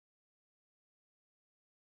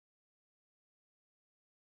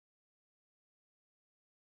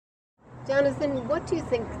Jonathan, what do you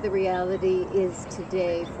think the reality is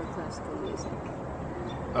today for classical music?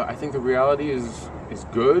 I think the reality is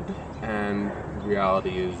good, and the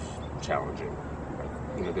reality is challenging.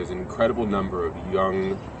 There's an incredible number of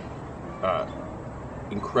young,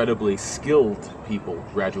 incredibly skilled people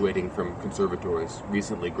graduating from conservatories,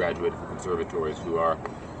 recently graduated from conservatories, who are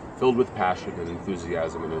filled with passion and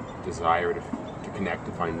enthusiasm and a desire to connect,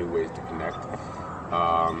 to find new ways to connect.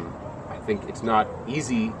 I think it's not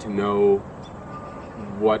easy to know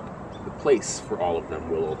what the place for all of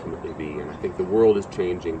them will ultimately be, and I think the world is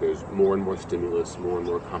changing. There's more and more stimulus, more and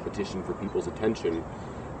more competition for people's attention,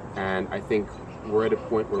 and I think we're at a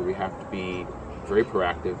point where we have to be very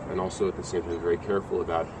proactive and also at the same time very careful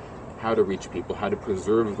about how to reach people, how to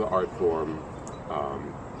preserve the art form,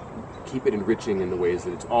 keep it enriching in the ways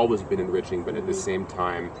that it's always been enriching, but at the same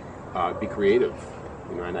time be creative.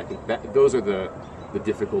 And I think that those are the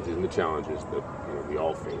difficulties and the challenges that we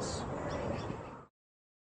all face.